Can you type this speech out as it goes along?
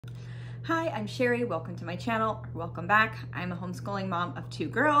Hi, I'm Sherry. Welcome to my channel. Welcome back. I'm a homeschooling mom of 2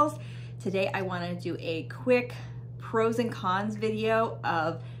 girls. Today I want to do a quick pros and cons video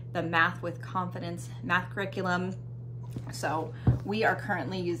of the Math with Confidence math curriculum. So we are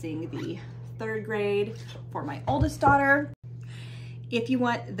currently using the 3rd grade for my oldest daughter. If you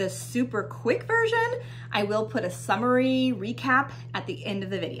want the super quick version, I will put a summary recap at the end of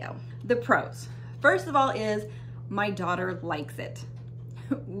the video. The pros. First of all is my daughter likes it.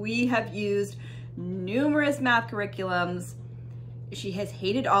 We have used numerous math curriculums. She has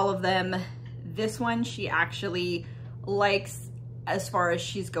hated all of them. This one she actually likes as far as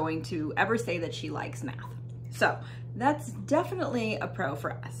she's going to ever say that she likes math. So that's definitely a pro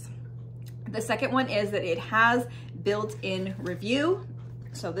for us. The second one is that it has built-in review.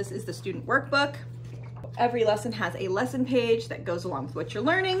 So this is the student workbook. Every lesson has a lesson page that goes along with what you're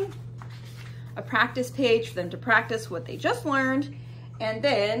learning, a practice page for them to practice what they just learned, and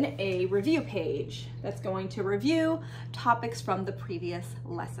then a review page that's going to review topics from the previous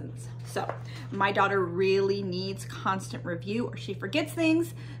lessons. So my daughter really needs constant review or she forgets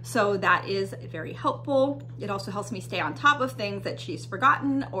things, so that is very helpful. It also helps me stay on top of things that she's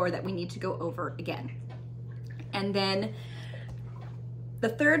forgotten or that we need to go over again. And then the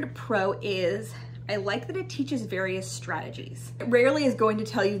third pro is I like that it teaches various strategies. It rarely is going to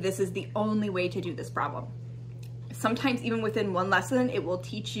tell you this is the only way to do this problem. Sometimes even within one lesson, it will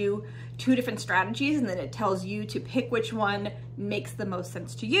teach you 2 different strategies and then it tells you to pick which one makes the most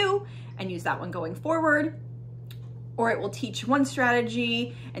sense to you and use that one going forward. Or it will teach one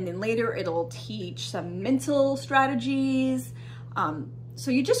strategy and then later it'll teach some mental strategies. So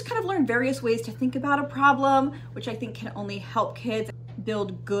you just kind of learn various ways to think about a problem, which I think can only help kids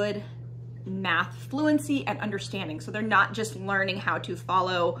build good math fluency and understanding. So they're not just learning how to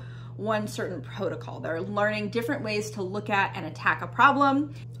follow one certain protocol. They're learning different ways to look at and attack a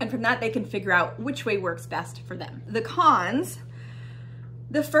problem. And from that, they can figure out which way works best for them. The cons,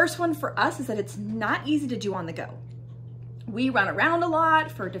 the first one for us is that it's not easy to do on the go. We run around a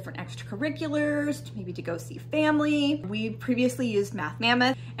lot for different extracurriculars, maybe to go see family. We previously used Math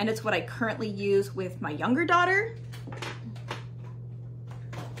Mammoth, and it's what I currently use with my younger daughter.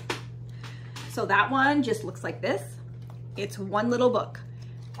 So that one just looks like this. It's one little book.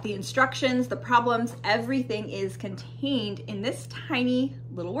 The instructions, the problems, everything is contained in this tiny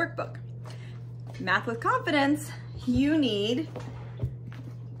little workbook. Math with Confidence, you need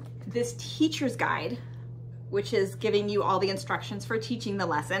this teacher's guide, which is giving you all the instructions for teaching the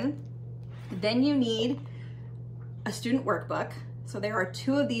lesson. Then you need a student workbook. So there are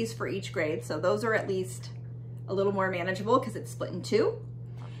 2 of these for each grade. So those are at least a little more manageable because it's split in 2.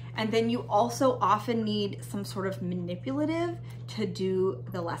 And then you also often need some sort of manipulative to do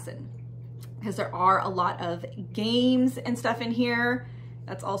the lesson because there are a lot of games and stuff in here.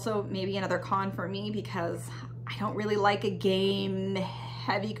 That's also maybe another con for me because I don't really like a game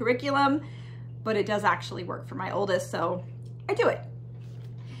heavy curriculum, but it does actually work for my oldest, so I do it.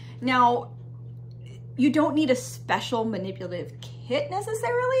 Now, you don't need a special manipulative kit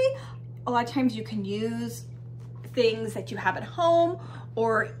necessarily. A lot of times you can use things that you have at home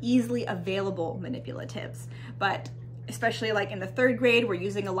or easily available manipulatives. But especially like in the 3rd grade, we're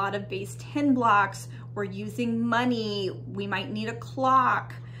using a lot of base 10 blocks. We're using money. We might need a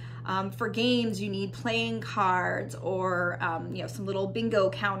clock. For games, you need playing cards or some little bingo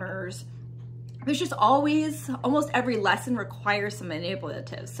counters. There's just always, almost every lesson requires some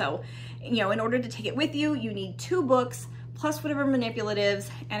manipulatives. So, in order to take it with you, you need 2 books plus whatever manipulatives,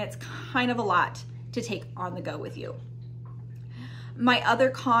 and it's kind of a lot to take on the go with you. My other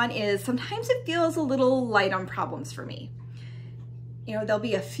con is sometimes it feels a little light on problems for me. There'll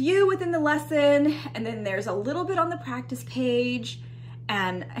be a few within the lesson and then there's a little bit on the practice page,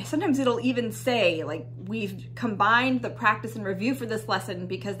 and sometimes it'll even say like we've combined the practice and review for this lesson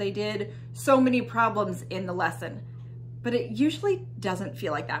because they did so many problems in the lesson. But it usually doesn't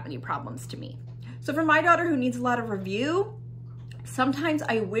feel like that many problems to me. So for my daughter who needs a lot of review, sometimes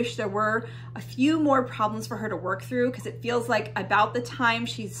I wish there were a few more problems for her to work through because it feels like about the time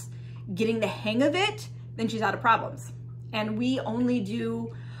she's getting the hang of it, then she's out of problems. And we only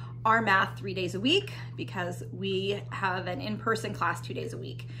do our math 3 days a week because we have an in-person class 2 days a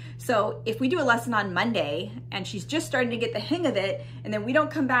week. So if we do a lesson on Monday and she's just starting to get the hang of it, and then we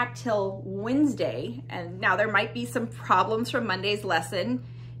don't come back till Wednesday, and now there might be some problems from Monday's lesson,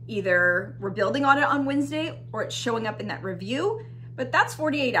 either we're building on it on Wednesday or it's showing up in that review, but that's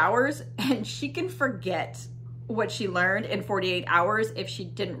 48 hours and she can forget what she learned in 48 hours if she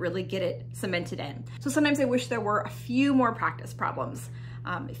didn't really get it cemented in. So sometimes I wish there were a few more practice problems.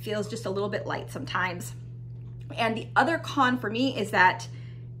 It feels just a little bit light sometimes. And the other con for me is that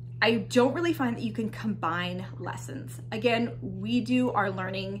I don't really find that you can combine lessons. Again, we do our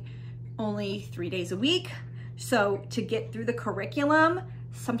learning only 3 days a week. So to get through the curriculum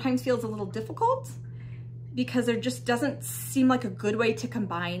sometimes feels a little difficult because there just doesn't seem like a good way to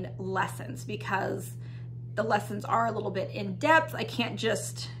combine lessons because the lessons are a little bit in depth. I can't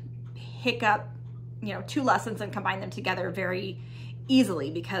just pick up, 2 lessons and combine them together very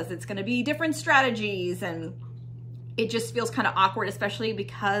easily because it's going to be different strategies, and it just feels kind of awkward, especially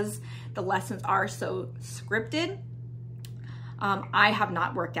because the lessons are so scripted. I have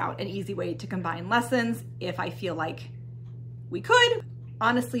not worked out an easy way to combine lessons if I feel like we could.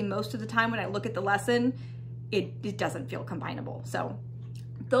 Honestly, most of the time when I look at the lesson, it doesn't feel combinable. So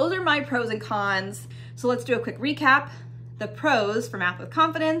those are my pros and cons. So let's do a quick recap. The pros for Math with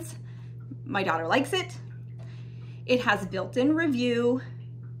Confidence: my daughter likes it. It has built-in review,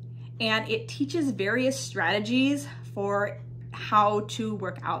 and it teaches various strategies for how to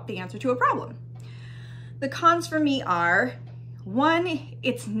work out the answer to a problem. The cons for me are, 1,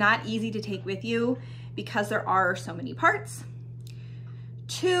 it's not easy to take with you because there are so many parts.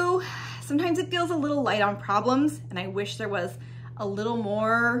 2, sometimes it feels a little light on problems, and I wish there was a little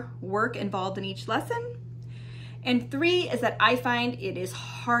more work involved in each lesson. And 3 is that I find it is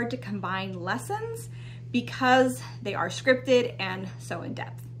hard to combine lessons because they are scripted and so in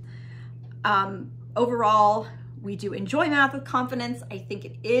depth. Overall, we do enjoy Math with Confidence. I think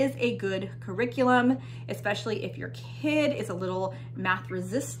it is a good curriculum, especially if your kid is a little math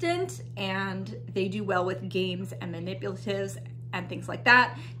resistant and they do well with games and manipulatives and things like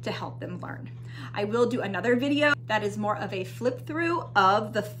that to help them learn. I will do another video that is more of a flip through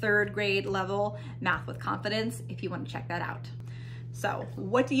of the 3rd grade level Math with Confidence if you want to check that out. So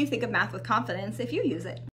what do you think of Math with Confidence if you use it?